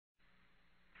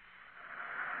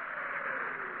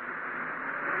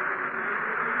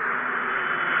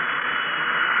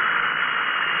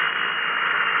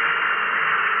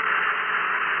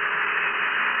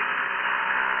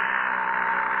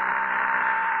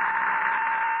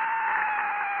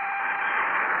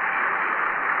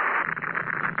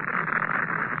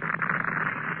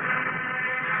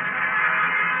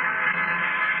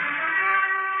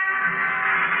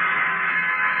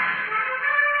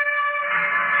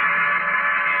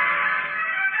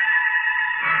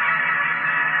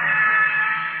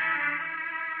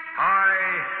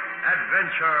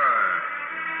adventure.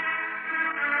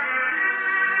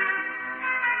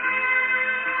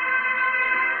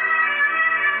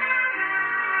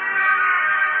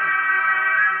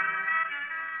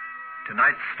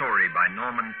 Tonight's story by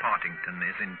Norman Partington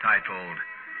is entitled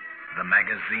The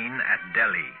Magazine at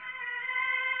Delhi.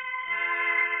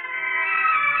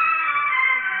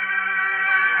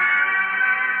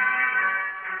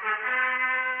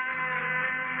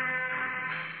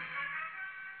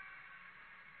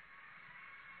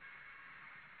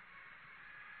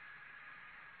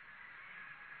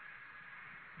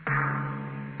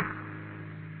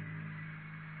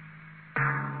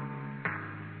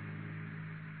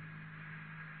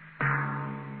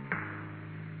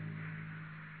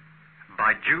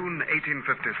 By June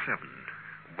 1857,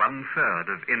 1/3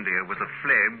 of India was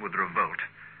aflame with revolt,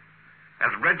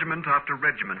 as regiment after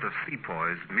regiment of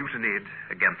sepoys mutinied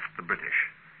against the British,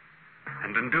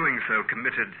 and in doing so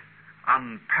committed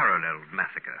unparalleled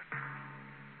massacre.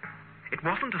 It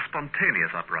wasn't a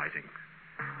spontaneous uprising,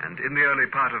 and in the early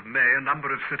part of May, a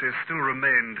number of cities still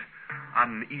remained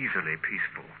uneasily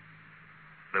peaceful,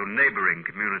 though neighboring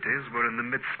communities were in the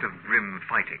midst of grim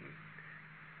fighting.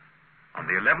 On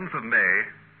the 11th of May,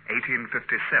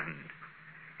 1857,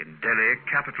 in Delhi,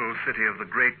 capital city of the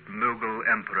great Mughal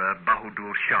Emperor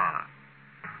Bahadur Shah,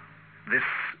 this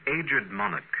aged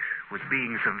monarch was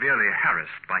being severely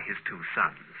harassed by his two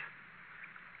sons.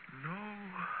 No,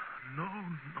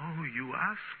 you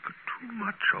ask too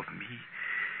much of me.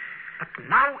 But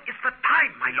now is the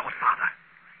time, my Lord Father.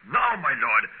 Now, my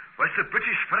lord, whilst the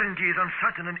British Ferengi is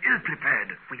uncertain and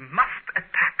ill-prepared. We must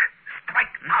attack.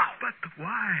 Strike now. But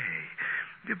why?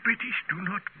 The British do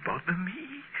not bother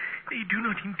me. They do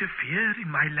not interfere in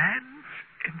my lands,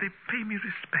 and they pay me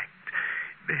respect.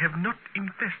 They have not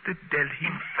infested Delhi.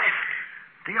 Infest?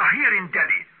 They are here in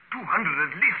Delhi.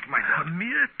 200 at least, my lord. A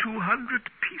mere 200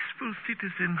 peaceful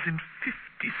citizens and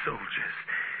 50 soldiers.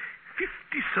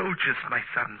 50 soldiers, my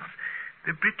sons.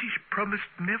 The British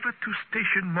promised never to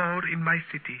station more in my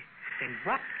city. In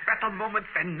what better moment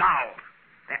than now?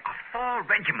 There are 4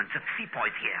 regiments of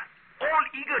sepoys here, all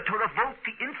eager to revolt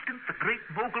the instant the great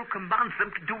Mughal commands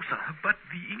them to do so. But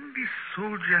the English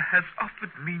soldier has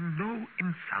offered me no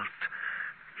insult.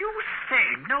 You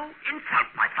say no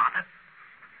insult, my father.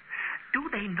 Do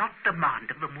they not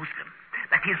demand of the Muslim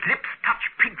that his lips touch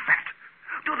pig fat?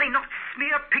 Do they not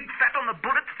smear pig fat on the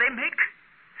bullets they make?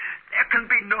 There can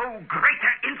be no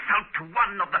greater insult to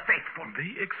one of the faithful.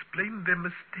 They explained their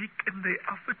mistake and they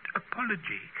offered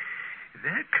apology.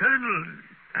 Their colonel,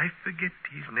 I forget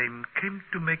his name, came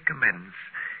to make amends.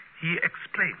 He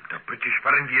explained. The British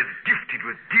Ferengi is gifted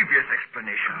with devious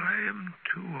explanations. I am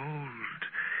too old.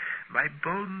 My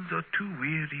bones are too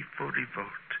weary for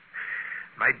revolt.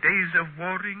 My days of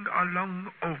warring are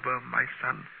long over, my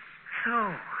sons.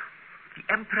 So, the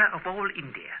Emperor of all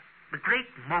India, the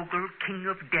great Mughal king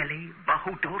of Delhi,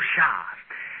 Bahadur Shah,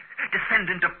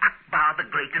 descendant of Akbar the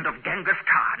Great and of Genghis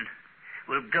Khan,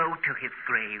 will go to his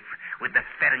grave with the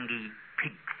Ferengi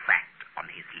pig fat on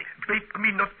his lips. Bake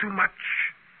me not too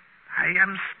much. I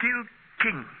am still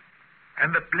king,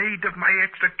 and the blade of my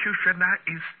executioner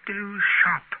is still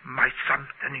sharp, my son.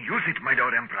 Then use it, my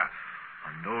Lord Emperor,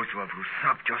 on those who have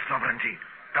usurped your sovereignty,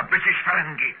 the British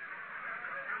Ferengi.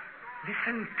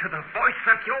 Listen to the voice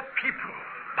of your people,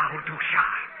 Bahadur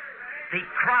Shah. They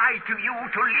cry to you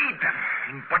to lead them.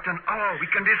 In but an hour, we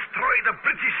can destroy the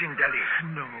British in Delhi.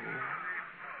 No.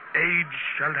 Age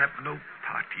shall have no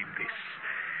part in this.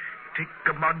 Take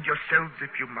command yourselves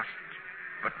if you must,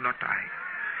 but not I.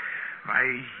 My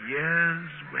years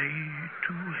weigh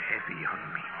too heavy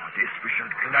on me. This we shall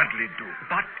gladly do.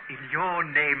 But in your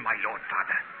name, my Lord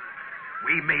Father,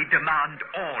 we may demand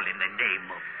all in the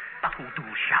name of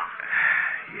Bahadur Shah.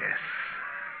 Yes,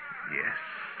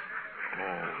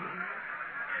 all.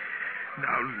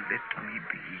 Now let me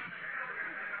be.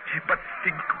 But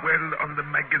think well on the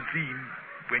magazine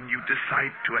when you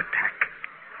decide to attack.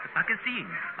 The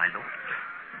magazine, my lord.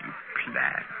 You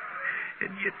plan,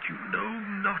 and yet you know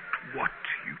not what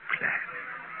you plan.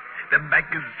 The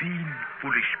magazine,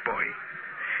 foolish boy.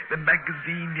 The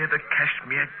magazine near the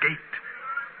Kashmir gate.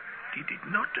 Did it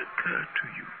not occur to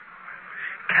you?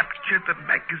 Capture the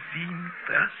magazine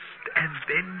first, and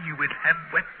then you will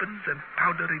have weapons and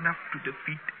powder enough to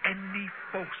defeat any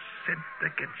force sent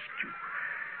against you.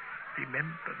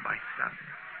 Remember, my son,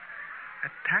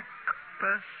 attack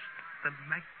first the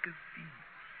magazine.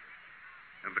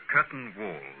 And the curtain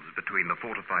walls between the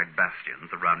fortified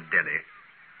bastions around Delhi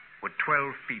were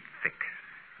 12 feet thick,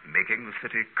 making the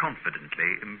city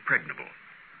confidently impregnable.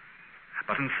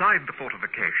 But inside the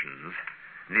fortifications,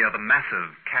 near the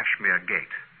massive Kashmir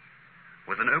gate,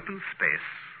 was an open space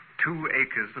 2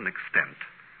 acres in extent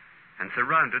and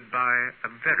surrounded by a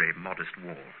very modest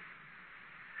wall.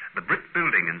 The brick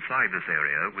building inside this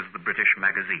area was the British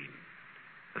magazine,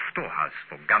 a storehouse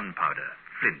for gunpowder,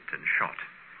 flint, and shot.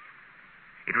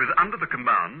 It was under the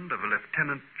command of a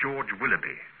Lieutenant George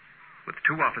Willoughby, with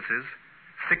 2 officers,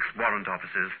 6 warrant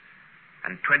officers,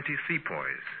 and 20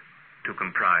 sepoys to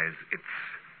comprise its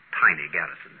tiny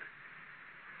garrison.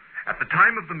 At the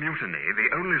time of the mutiny,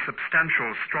 the only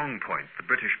substantial strong point the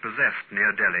British possessed near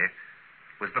Delhi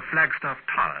was the Flagstaff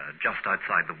Tower just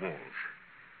outside the walls.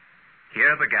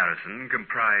 Here the garrison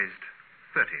comprised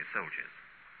 30 soldiers.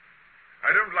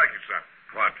 I don't like it, sir.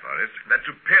 What, Forrest? That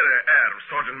superior air of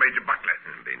Sergeant Major Buckley.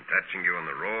 Been touching you on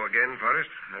the raw again,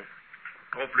 Forrest? No.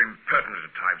 Awfully impertinent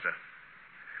at times, sir.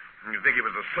 You'd think he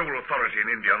was the sole authority in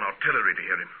India on artillery to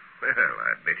hear him. Well,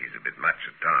 I bet he's a bit much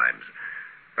at times.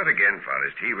 But again,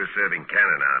 Forrest, he was serving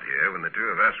cannon out here when the 2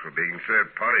 of us were being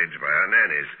served porridge by our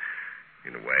nannies.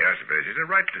 In a way, I suppose he's a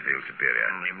right to feel superior.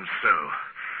 Even so,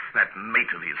 that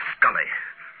mate of his, Scully.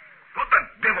 What the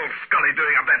devil's Scully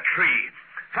doing up that tree?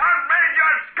 Sergeant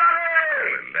Major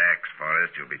Scully! Relax,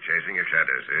 Forrest. You'll be chasing a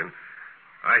shadow soon.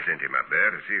 I sent him up there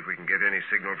to see if we can get any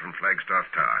signal from Flagstaff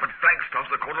Tower. But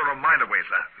Flagstaff's a quarter of a mile away,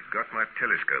 sir. He's got my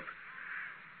telescope.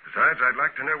 Besides, I'd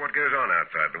like to know what goes on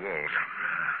outside the walls.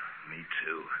 Me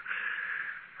too.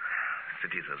 The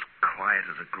city's as quiet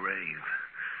as a grave.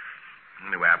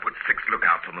 Anyway, I put 6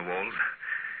 lookouts on the walls.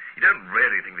 You don't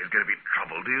really think there's going to be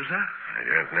trouble, do you, sir? I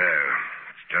don't know.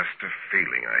 It's just a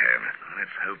feeling I have.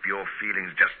 Let's hope your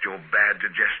feeling's just your bad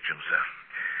digestion, sir.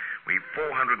 We've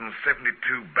 472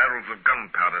 barrels of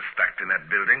gunpowder stacked in that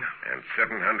building. And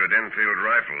 700 Enfield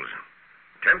rifles.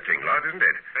 Tempting lot, isn't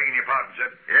it? Begging your pardon, sir.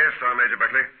 Yes, Sergeant Major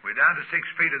Buckley. We're down to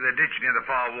 6 feet of the ditch near the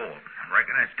far wall. I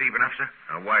reckon that's deep enough, sir.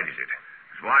 How wide is it?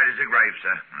 As wide as a grave,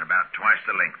 sir, and about twice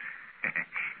the length.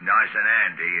 Nice and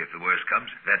handy if the worst comes.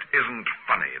 That isn't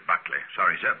funny, Buckley.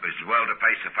 Sorry, sir, but it's well to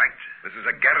face the facts. This is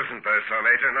a garrison post, Sergeant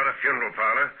Major, not a funeral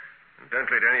parlor. And don't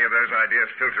let any of those ideas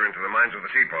filter into the minds of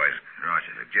the sepoys. Right,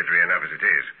 sir. They're jittery enough as it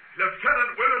is.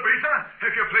 Lieutenant Willoughby, sir,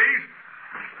 if you please.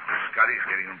 Scully's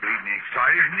getting bleeding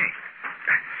excited, isn't he?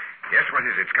 Yes, what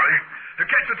is it, Scully?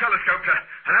 Catch the telescope, sir,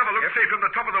 and have a look, see from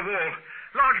the top of the wall.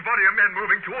 Large body of men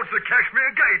moving towards the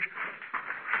Kashmir Gate.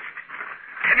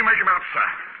 Can you make them out, sir?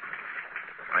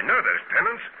 I know those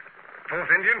pennants. 4th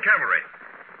Indian Cavalry.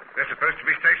 They're supposed to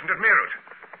be stationed at Meerut.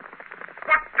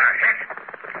 What the heck?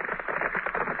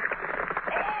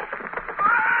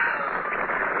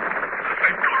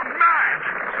 They've gone mad.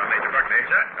 Sergeant Major Buckley,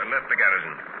 sir, I left the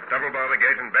garrison. Double bar the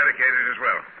gate and barricade it as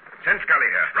well. Send Scully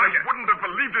here. I wouldn't have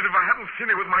believed it if I hadn't seen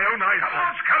it with my own eyes. Come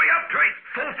on, Scully, up to it.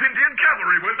 4th Indian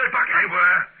Cavalry, weren't they, Buckley? They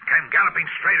were. Came galloping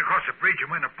straight across the bridge, and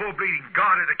when the poor bleeding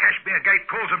guard at the Kashmir Gate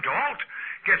calls them to halt,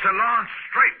 gets a lance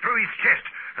straight through his chest,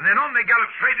 and then on they gallop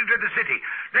straight into the city.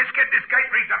 Let's get this gate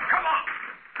rigged up. Come on.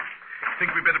 I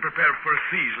think we'd better prepare for a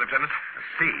siege, Lieutenant. A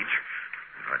siege?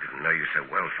 If I didn't know you so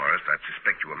well, Forrest, I'd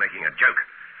suspect you were making a joke.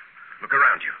 Look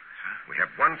around you. We have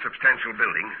 1 substantial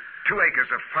building, 2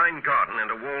 acres of fine garden,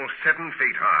 and a wall 7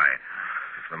 feet high.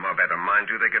 If the mob had a mind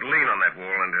to, they could lean on that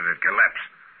wall and it'd collapse.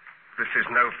 This is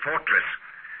no fortress.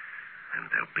 And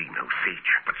there'll be no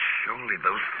siege. But surely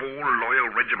those 4 loyal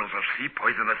regiments of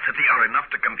sepoys in the city are enough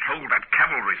to control that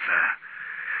cavalry, sir.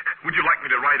 Would you like me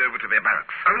to ride over to their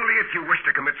barracks? Only if you wish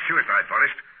to commit suicide,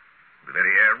 Forrest. The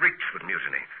very air reeks with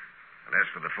mutiny. And as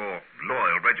for the 4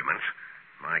 loyal regiments,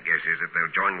 my guess is that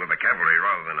they'll join with the cavalry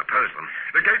rather than oppose them.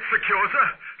 The gate's secure, sir,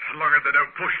 as long as they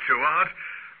don't push too hard.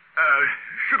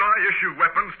 Should I issue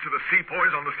weapons to the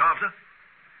sepoys on the staff, sir?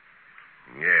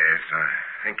 Yes, I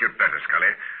think you'd better,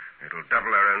 Scully. It'll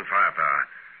double our own firepower.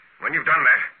 When you've done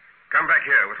that, come back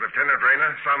here with Lieutenant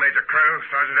Rayner, Sergeant Major Crow,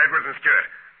 Sergeant Edwards, and Stewart.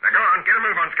 Now go on, get a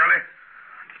move on, Scully.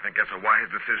 I think that's a wise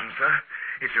decision, sir.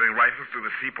 Issuing rifles to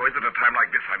the sepoys at a time like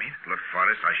this, I mean. Look,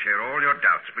 Forrest, I share all your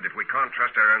doubts, but if we can't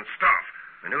trust our own staff,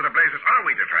 then who the blazes are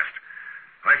we to trust?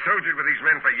 I soldiered with these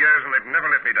men for years, and they've never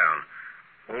let me down.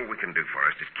 All we can do,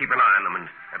 Forrest, is keep an eye on them, and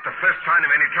at the first sign of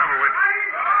any trouble, we'll...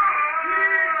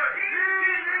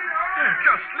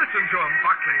 Just listen to them,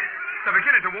 Buckley. They're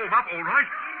beginning to warm up, all right.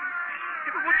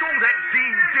 Yeah, but what's all that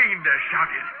Dean they're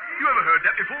shouting? You ever heard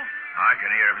that before? I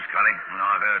can hear him, Scully, and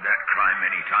I've heard that cry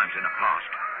many times in the past.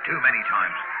 Too many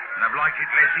times. And I've liked it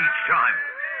less each time.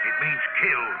 It means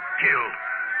kill, kill.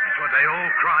 It's what they all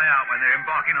cry out when they're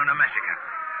embarking on a massacre.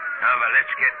 However,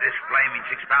 let's get this flaming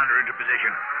 6-pounder into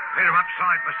position. Clear them up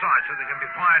side by side so they can be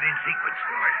fired in sequence.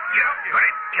 Right. Yeah, got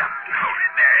it. Yeah, hold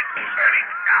it there. Steady.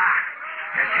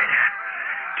 That's it.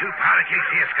 2 powder kegs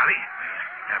here, Scully.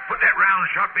 Now put that round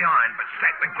shot behind, but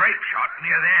set the grape shot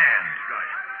near the end.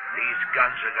 Right. These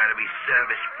guns are going to be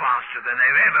serviced faster than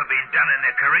they've ever been done in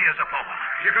their careers afore.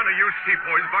 You're going to use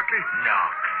sepoys, Buckley?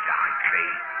 Not likely.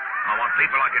 I want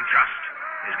people I can trust.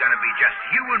 There's going to be just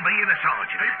you and me and a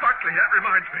sergeant. Hey, Buckley, that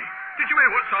reminds me. Did you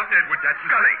hear what Sergeant Edwards had to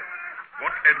say?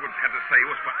 What Edwards had to say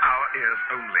was for our ears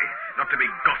only, not to be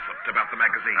gossiped about the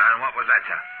magazine. And what was that,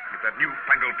 sir? With that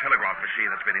newfangled telegraph machine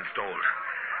that's been installed.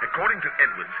 According to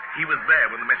Edwards, he was there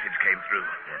when the message came through.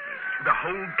 The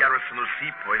whole garrison of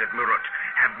sepoys at Murut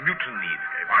have mutinied.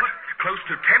 What? Close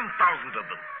to 10,000 of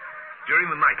them. During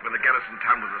the night when the garrison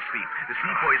town was asleep, the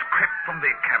sepoys crept from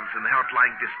their camps in the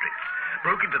outlying districts,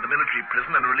 broke into the military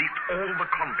prison and released all the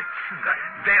convicts.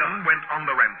 Then went on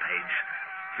the rampage.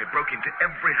 They broke into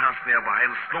every house nearby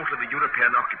and slaughtered the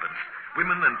European occupants,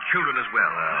 women and children as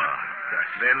well.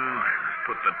 Then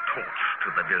put the torch to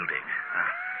the building.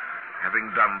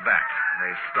 Having done that, they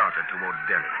started toward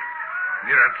Delhi.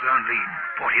 Murat's only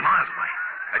 40 miles away.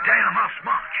 A day and a half's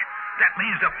march. That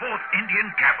means the 4th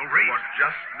Indian Cavalry Was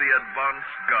just the advance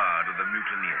guard of the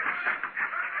mutineers.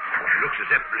 It looks as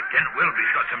if Lieutenant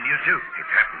Wilby's got some news, too.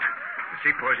 It's happened. The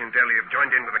sepoys in Delhi have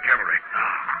joined in with the cavalry.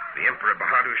 The Emperor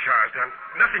Bahadur Shah has done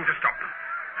nothing to stop them.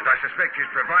 And I suspect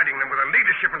he's providing them with the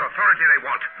leadership and authority they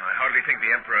want. I hardly think the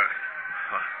Emperor...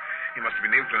 he must have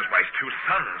been influenced by his 2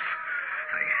 sons.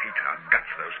 They hate our guts,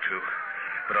 those 2.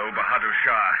 But old Bahadur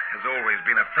Shah has always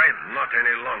been a friend. Not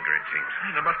any longer, it seems.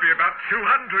 There must be about 200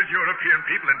 European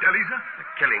people in Delhi, sir. The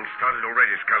killing started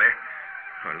already, Scully.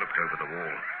 I looked over the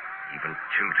wall. Even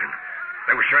children.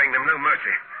 They were showing them no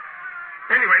mercy.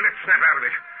 Anyway, let's snap out of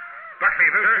it. Buckley,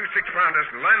 those 2 6-pounders,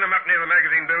 line them up near the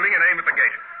magazine building and aim at the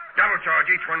gate. Double charge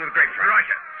each one with grapeshot. Right,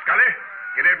 sir. Scully,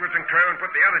 get Edwards and Crow and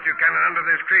put the other 2 cannon under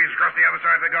those trees across the other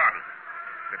side of the garden.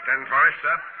 Lieutenant Forrest,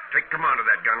 sir, take command of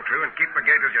that gun crew and keep the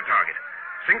gate as your target.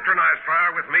 Synchronize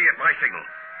fire with me at my signal.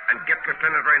 And get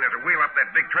Lieutenant Rayner to wheel up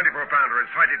that big 24-pounder and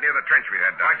sight it near the trench we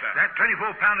had dug. Right, sir. That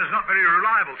 24-pounder's not very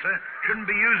reliable, sir. Shouldn't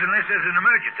be used unless there's an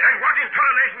emergency. And what in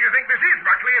tarnation do you think this is,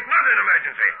 Buckley? It's not an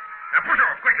emergency. Now push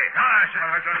off, quickly. Aye, sir.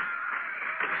 All right, sir.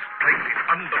 This place is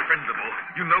undefendable.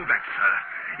 You know that, sir.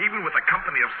 Even with a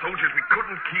company of soldiers, we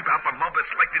couldn't keep out the mob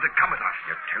that's likely to come at us.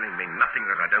 You're telling me nothing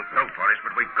that I don't know, Forrest,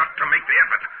 but we've got to make the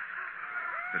effort.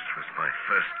 This was my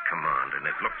first command, and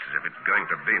it looks as if it's going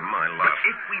to be my last.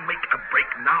 But if we make a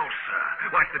break now, sir,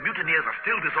 why, if the mutineers are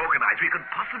still disorganized, we could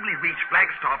possibly reach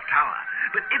Flagstaff Tower.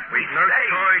 But if we We've no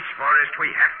choice, Forrest.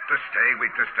 We have to stay.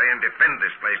 We've to stay and defend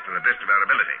this place to the best of our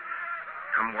ability.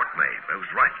 Come what may,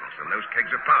 those rifles and those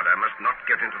kegs of powder must not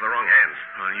get into the wrong hands.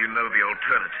 Well, you know the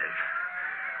alternative.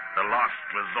 The last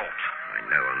resort. I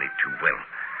know only too well.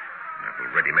 I've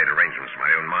already made arrangements in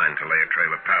my own mind to lay a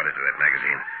trail of powder to that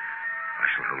magazine. I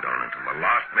shall hold on until the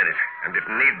last minute, and if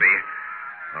need be,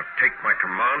 I'll take my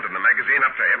command and the magazine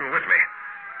up to heaven with me.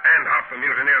 And half the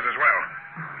mutineers as well.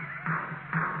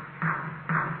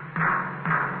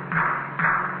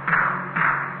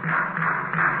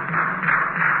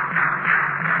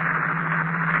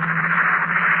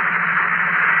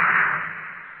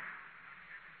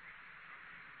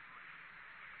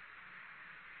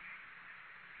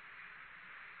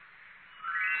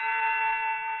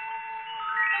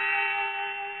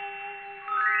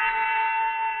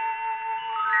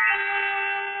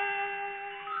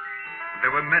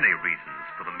 There were many reasons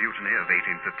for the mutiny of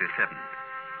 1857,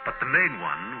 but the main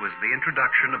one was the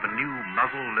introduction of a new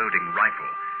muzzle-loading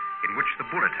rifle in which the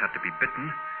bullet had to be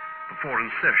bitten before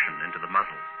insertion into the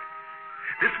muzzle.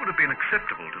 This would have been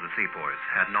acceptable to the sepoys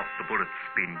had not the bullets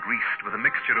been greased with a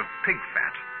mixture of pig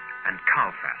fat and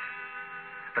cow fat,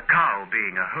 the cow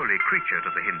being a holy creature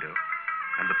to the Hindu,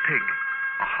 and the pig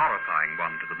a horrifying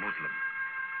one to the Muslim.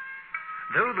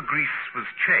 Though the grease was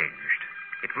changed,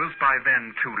 it was by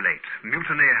then too late.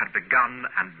 Mutiny had begun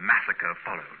and massacre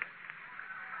followed.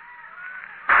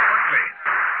 Buckley,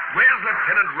 where's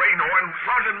Lieutenant Rayner and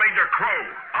Sergeant Major Crow?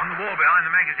 On the wall behind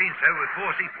the magazine, sir, with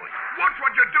 4 sepoys. What's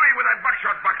what you're doing with that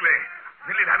buckshot, Buckley?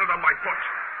 Nearly had it on my foot.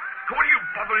 What are you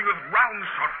bothering with round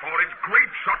shot for? It's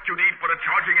grape shot you need for a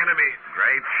charging enemy.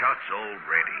 Grape shots all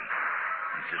ready.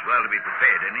 It's as well to be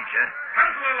prepared, isn't it, sir?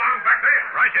 Pencil along back there.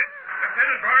 Right, sir.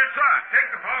 Lieutenant Forrest, sir, take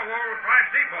the far wall with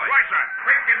 5 sepoys. Right, sir.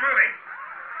 Quick, get moving.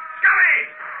 Scully,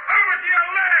 over to your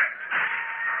left.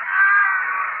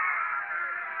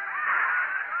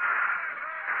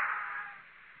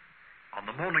 On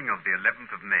the morning of the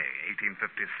 11th of May, 1857,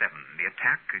 the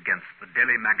attack against the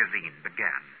Delhi magazine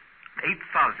began.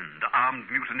 8,000 armed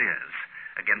mutineers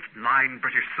against 9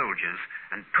 British soldiers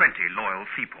and 20 loyal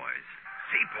sepoys.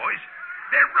 Sepoys?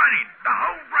 They're running. The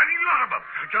whole running lot of them.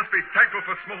 Just be thankful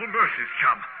for small mercies,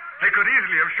 chum. They could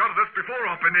easily have shot at us before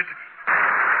up in it.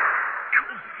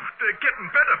 Oh, they're getting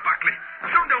better, Buckley.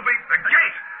 Soon they'll be... The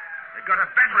gate! They've got a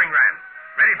battering ram.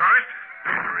 Ready, Forrest?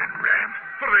 Battering ram?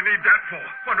 What do they need that for?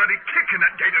 One ready kick in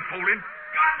that gate would fall in.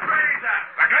 Guns ready, sir.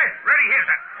 Buckley, ready here,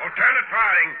 sir. Alternate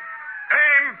firing.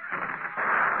 Aim.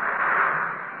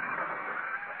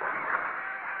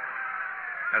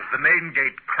 As the main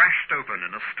gate crashed open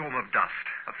in a storm of dust,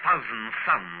 1,000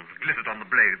 suns glittered on the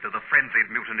blades of the frenzied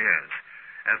mutineers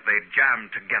as they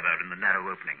jammed together in the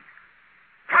narrow opening.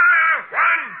 Fire!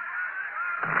 One!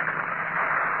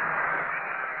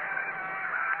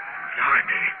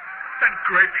 Blimey, that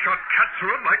grape shot cut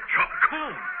through them like chopped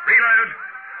corn. Reload.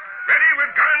 Ready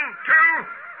with gun. Two.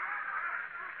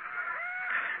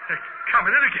 They're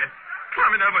coming in again,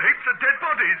 climbing over heaps of dead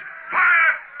bodies.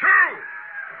 Fire! Two.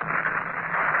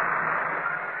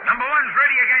 Number one's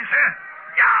ready again, sir.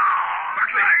 Yeah!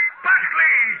 Buckley!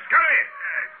 Buckley! Scully!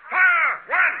 Fire!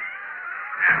 One!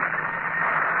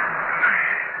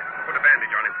 Put a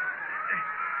bandage on him.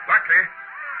 Buckley,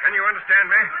 can you understand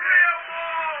me? Rear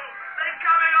wall! They're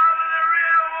coming over the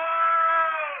rear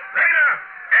wall! Rayner!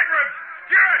 Edwards!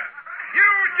 Stewart!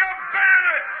 Use your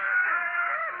bayonets!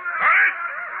 Forrest!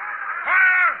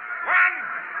 Fire! One!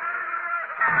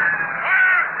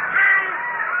 Fire! Two!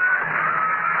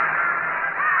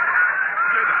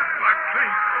 Get up, Buckley.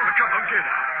 Oh, come on, get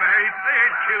up, mate. They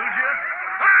ain't killed you.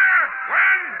 Fire!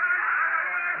 One!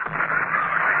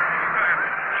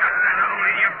 Shut that hole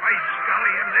in your face,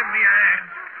 Scully, and lend me a hand.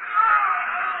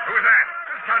 Who was that?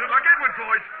 It sounded like Edward's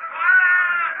voice.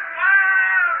 Fire!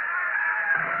 Fire!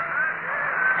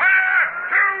 Fire!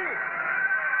 Two!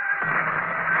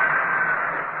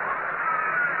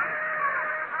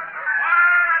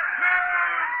 Fire! Two!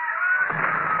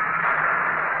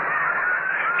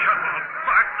 Come on,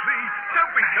 Buckley.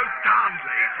 Don't be so darn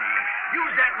lazy.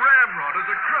 Use that ramrod as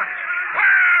a crutch.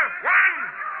 Fire! One!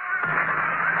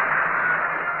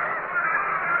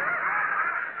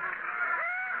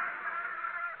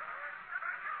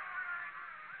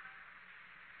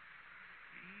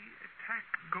 The attack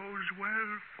goes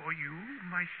well for you,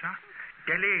 my son.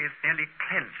 Delhi is nearly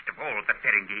cleansed of all the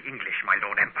Ferengi English, my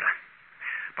Lord Emperor.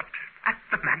 But at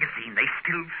the magazine, they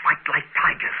still fight like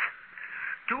tigers.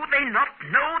 Do they not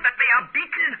know that they are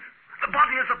beaten? The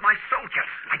bodies of my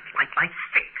soldiers lie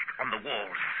thick on the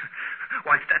walls.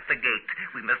 Whilst at the gate,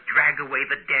 we must drag away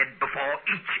the dead before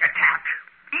each attack.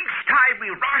 Each time we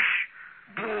rush,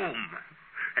 boom,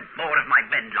 and more of my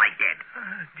men lie dead.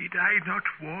 Did I not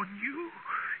warn you?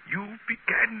 You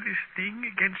began this thing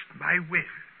against my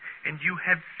will, and you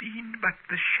have seen but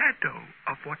the shadow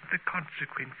of what the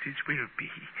consequences will be.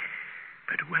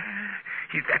 But where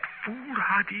is that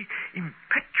foolhardy,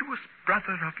 impetuous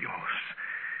brother of yours?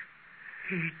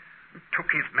 He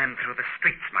took his men through the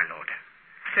streets, my lord,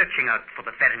 searching out for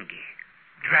the Ferengi,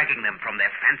 dragging them from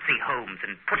their fancy homes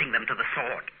and putting them to the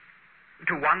sword.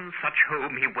 To one such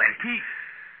home he went. He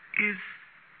is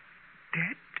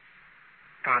dead?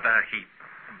 Father, he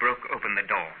broke open the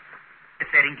door. The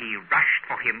Ferengi rushed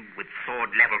for him with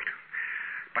sword leveled,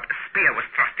 but a spear was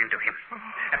thrust into him.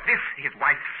 At this, his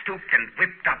wife stooped and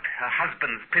whipped up her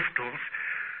husband's pistols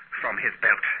from his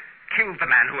belt, killed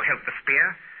the man who held the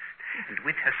spear, and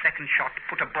with her second shot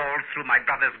put a ball through my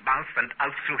brother's mouth and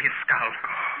out through his skull.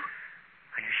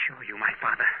 I assure you, my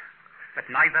father, that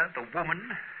neither the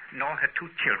woman nor her 2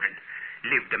 children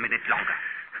lived a minute longer.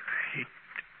 It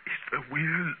is the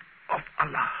will of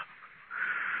Allah.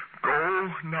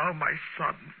 Go now, my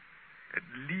son, and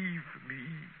leave me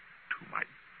to my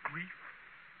grief.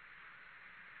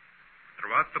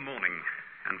 Throughout the morning,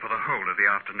 and for the whole of the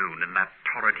afternoon, in that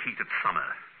torrid heat of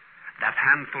summer, that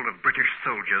handful of British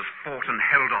soldiers fought and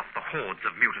held off the hordes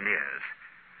of mutineers.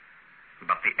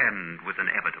 But the end was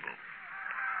inevitable.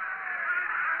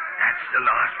 That's the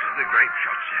last of the grape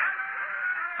shot, sir.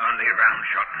 Only a round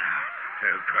shot now.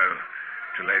 Tell Crow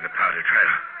to lay the powder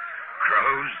trail.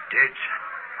 Crow's dead, sir.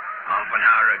 Half an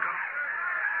hour ago.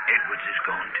 Edwards is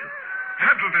gone too.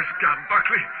 Handle this gun,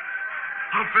 Buckley.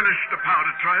 I'll finish the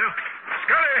powder trail.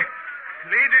 Scully,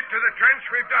 lead it to the trench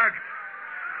we've dug.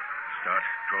 Start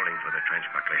trawling for the trench,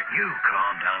 Buckley. You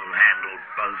can't handle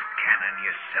both cannon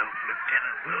yourself,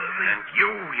 Lieutenant Willoughby. And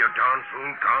you darn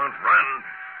fool, can't run.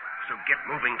 So get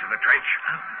moving to the trench.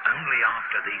 Only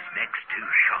after these next 2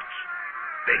 shots.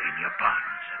 Begging your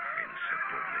pardon, sir.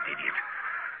 Insubordinate idiot.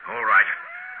 All right.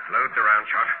 Load the round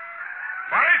shot.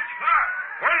 Forrest!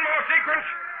 One more sequence.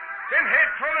 Then head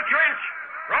for the trench.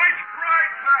 Right?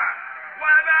 Right, sir.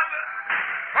 What about the...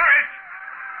 Forrest!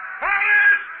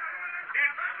 Forrest!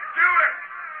 It's Stewart.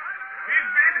 He's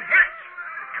been hit.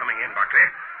 Coming in, Buckley.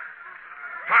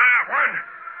 Fire! One!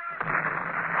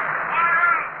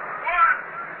 Fire! One!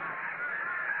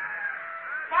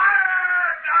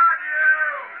 Fire, damn you!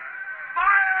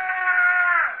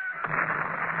 Fire!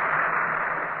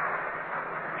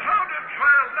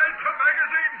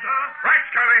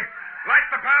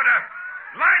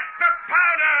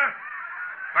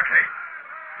 Buckley,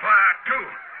 fire 2.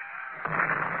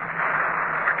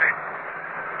 Buckley,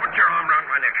 put your arm round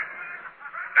my neck.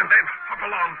 And then hop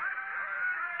along.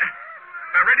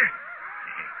 Now, ready?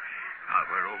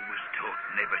 We're always taught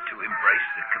never to embrace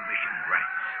the commissioned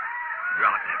ranks.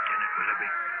 Right, Lieutenant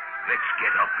Willoughby. Let's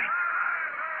get up in.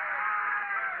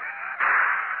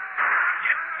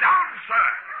 Get down, sir.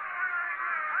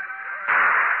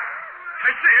 I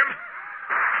see him.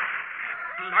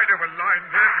 Light over line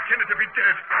there, pretended to be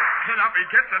dead. Then up he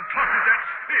gets and tosses that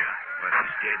spear. Well,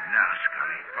 he's dead now,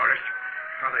 Scully. Forrest,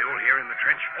 are they all here in the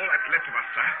trench? All that's left of us,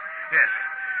 sir. Yes.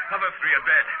 Other 3 are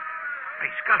dead.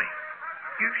 Hey, Scully,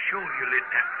 you sure you lit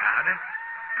that powder?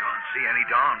 Can't see any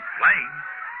darn flame.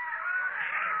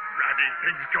 Ruddy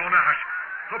thing's gone out.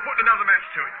 I'll put another match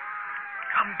to it.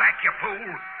 Come back, you fool.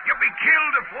 You'll be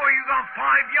killed before you gone 5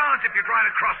 yards if you try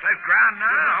to cross that ground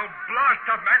now. I'll blast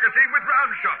the magazine with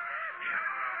round shot.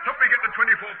 Help me get the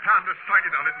 24-pounder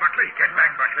sighted on it, Buckley. Get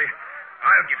back, Buckley.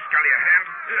 I'll give Scully a hand.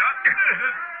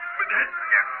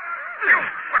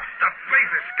 What's the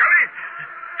blazes, Scully?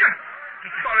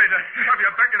 Sorry to shove you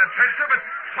back in the trench, sir, but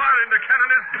firing the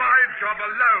cannon is my job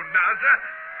alone now, sir.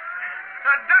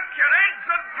 And duck your eggs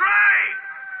and pray!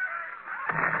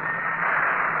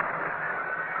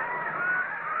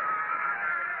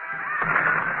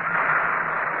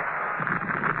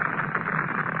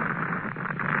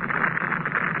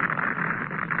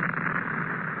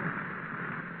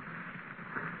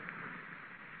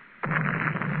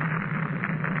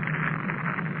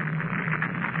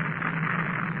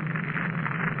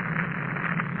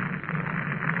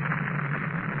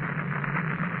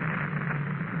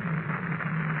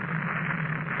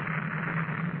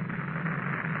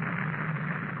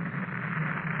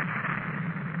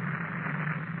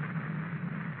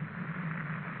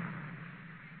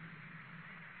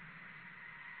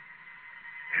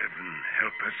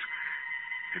 Help us.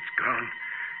 It's gone.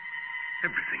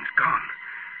 Everything's gone.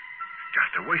 It's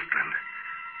just a wasteland.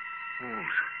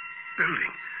 Walls,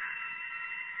 building.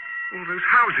 All those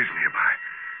houses nearby.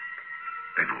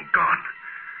 They've all gone.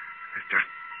 There's just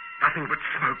nothing but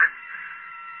smoke.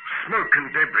 Smoke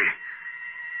and debris.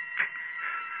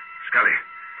 Scully.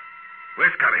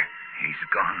 Where's Scully? He's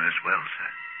gone as well, sir.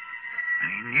 And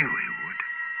he knew he would,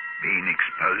 being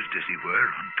exposed as he were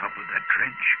on top of that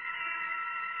trench.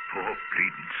 Poor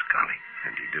bleeding Scully.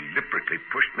 And he deliberately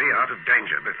pushed me out of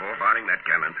danger before firing that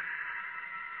cannon.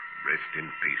 Rest in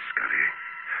peace, Scully.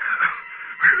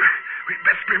 We'd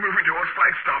best be moving towards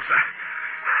Flagstaff, sir.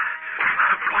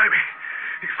 Blimey.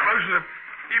 Explosions have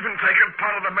even taken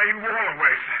part of the main wall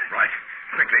away, sir. Right.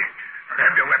 Quickly.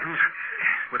 Grab your weapons.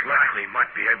 With luck, we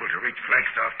might be able to reach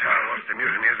Flagstaff Tower once the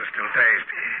mutineers are still dazed.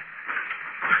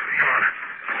 Come on.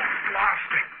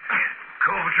 Blasting.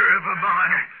 Quarter of a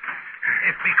mile.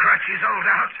 If me crutches hold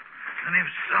out, and if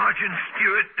Sergeant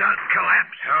Stewart don't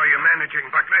collapse. How are you managing,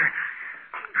 Buckley?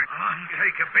 I'll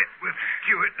take a bit with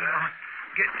Stewart and I'll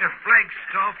get to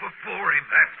Flagstaff before him.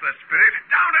 That's the spirit.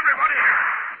 Down, everybody!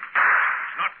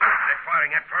 It's not us they're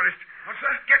firing at, Forrest. What,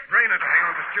 sir? Get Brainerd to hang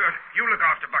on to Stewart. You look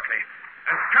after Buckley.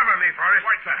 And cover me, Forrest.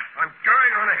 Right, sir. I'm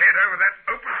going on ahead over that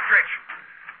open stretch.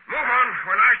 Move on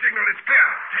when I signal it's clear.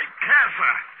 Take care,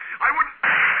 sir. I wouldn't...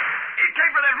 He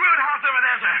came for that ruined house over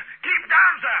there, sir. Keep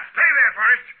down, sir. Stay there,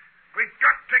 Forrest. We've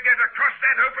got to get across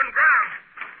that open ground.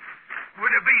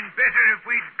 Would have been better if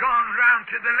we'd gone round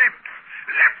to the left.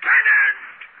 Lieutenant!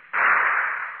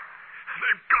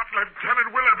 They've got Lieutenant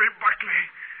Willoughby, Buckley.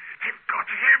 They've got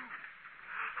him.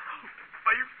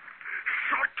 They've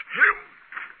shot him.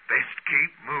 Best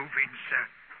keep moving, sir.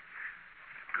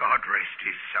 God rest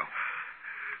his soul.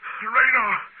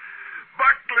 Raynor,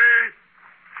 Buckley,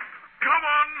 come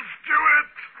on,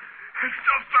 Stewart. It's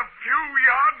just a few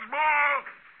yards more.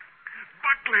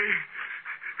 Buckley,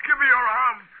 give me your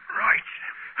arm. Right.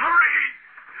 Hurry.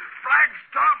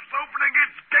 Flagstaff's opening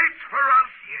its gates for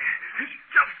us. Yeah. It's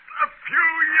just a few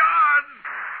yards.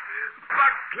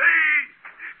 Buckley,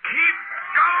 keep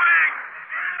going.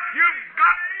 You've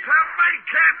got to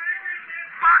make it.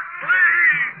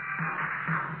 Buckley!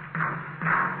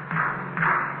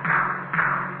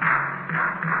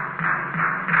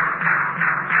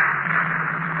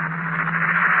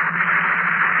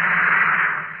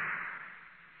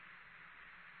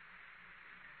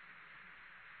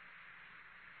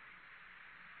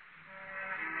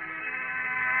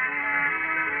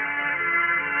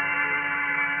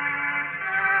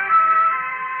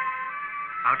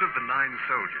 Out of the 9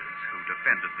 soldiers who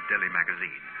defended the Delhi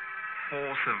magazine, 4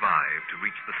 survived to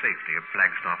reach the safety of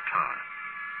Flagstaff Tower.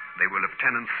 They were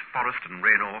Lieutenants Forrest and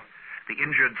Raynor, the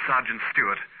injured Sergeant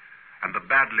Stewart, and the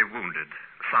badly wounded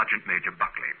Sergeant Major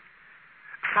Buckley.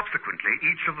 Subsequently,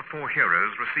 each of the 4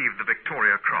 heroes received the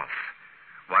Victoria Cross,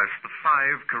 whilst the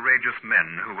 5 courageous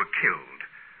men who were killed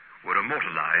were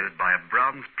immortalized by a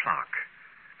bronze plaque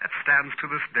that stands to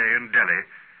this day in Delhi,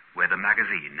 where the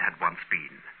magazine had once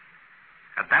been.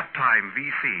 At that time,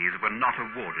 VCs were not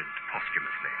awarded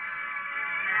posthumously.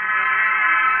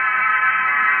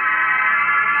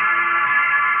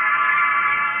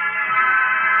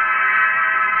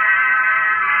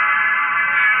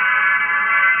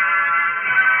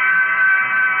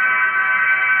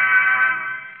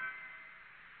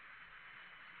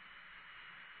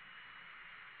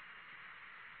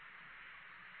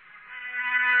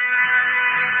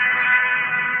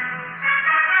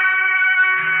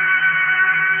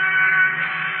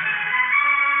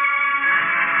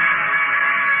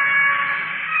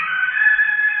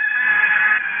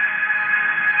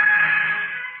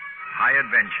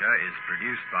 Adventure is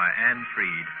produced by Anne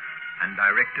Freed and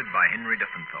directed by Henry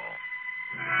Diffenthal.